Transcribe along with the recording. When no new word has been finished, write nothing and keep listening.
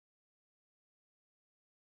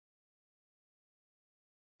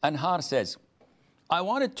Anhar says, I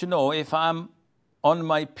wanted to know if I'm on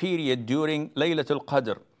my period during Laylatul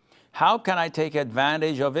Qadr, how can I take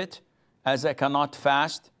advantage of it as I cannot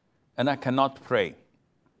fast and I cannot pray?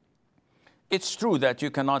 It's true that you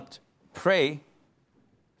cannot pray.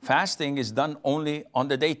 Fasting is done only on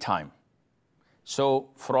the daytime. So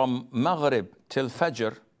from Maghrib till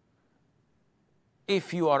Fajr,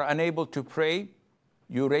 if you are unable to pray,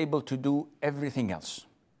 you're able to do everything else.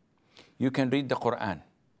 You can read the Quran.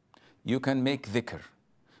 You can make dhikr.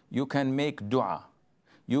 You can make dua.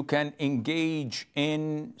 You can engage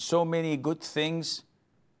in so many good things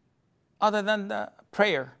other than the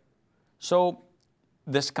prayer. So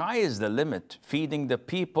the sky is the limit. Feeding the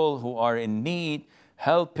people who are in need,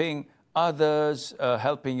 helping others,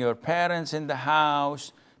 helping your parents in the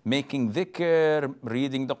house, making dhikr,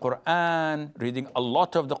 reading the Quran, reading a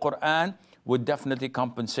lot of the Quran would definitely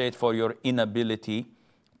compensate for your inability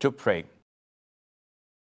to pray.